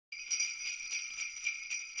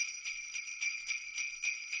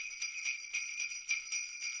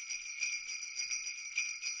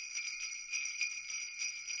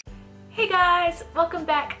Hey guys, welcome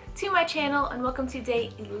back to my channel and welcome to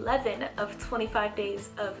day 11 of 25 days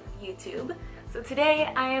of YouTube. So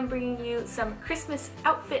today I am bringing you some Christmas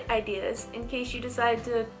outfit ideas in case you decide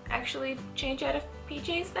to actually change out of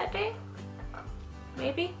PJs that day.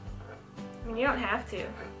 Maybe? I mean, you don't have to.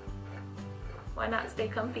 Why not stay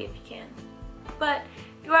comfy if you can? But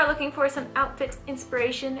if you are looking for some outfit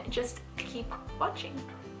inspiration, just keep watching.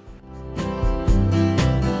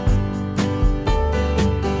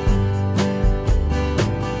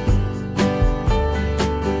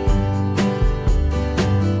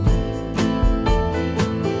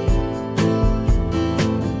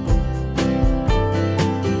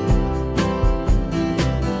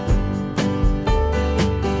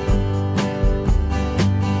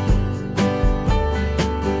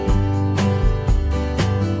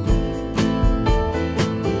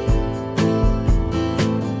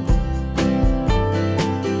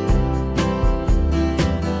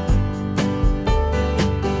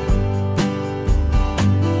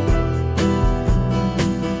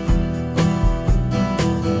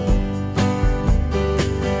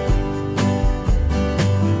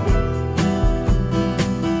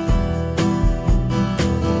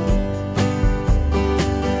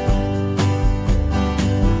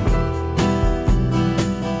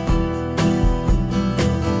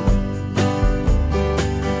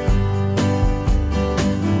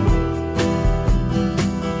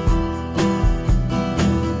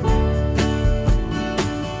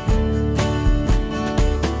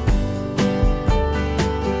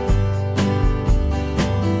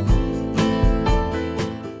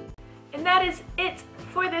 That is it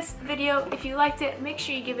for this video. If you liked it, make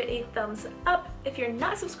sure you give it a thumbs up. If you're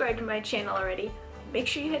not subscribed to my channel already, make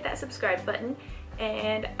sure you hit that subscribe button,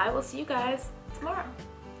 and I will see you guys tomorrow.